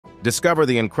Discover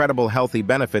the incredible healthy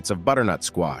benefits of butternut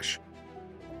squash.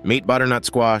 Meet butternut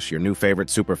squash, your new favorite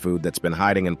superfood that's been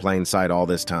hiding in plain sight all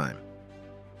this time.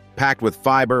 Packed with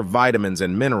fiber, vitamins,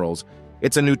 and minerals,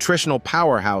 it's a nutritional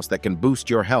powerhouse that can boost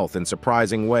your health in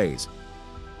surprising ways.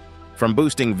 From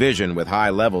boosting vision with high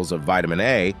levels of vitamin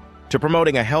A to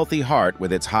promoting a healthy heart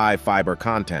with its high fiber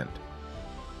content.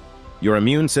 Your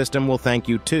immune system will thank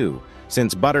you too,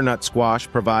 since butternut squash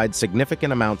provides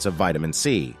significant amounts of vitamin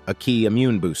C, a key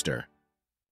immune booster.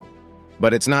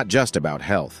 But it's not just about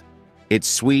health. Its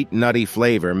sweet, nutty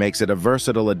flavor makes it a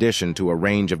versatile addition to a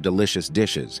range of delicious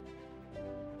dishes.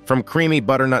 From creamy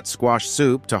butternut squash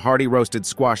soup to hearty roasted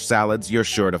squash salads, you're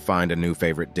sure to find a new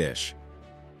favorite dish.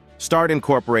 Start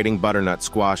incorporating butternut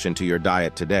squash into your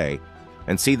diet today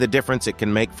and see the difference it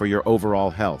can make for your overall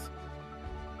health.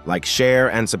 Like,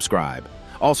 share, and subscribe.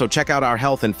 Also, check out our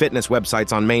health and fitness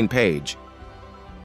websites on main page.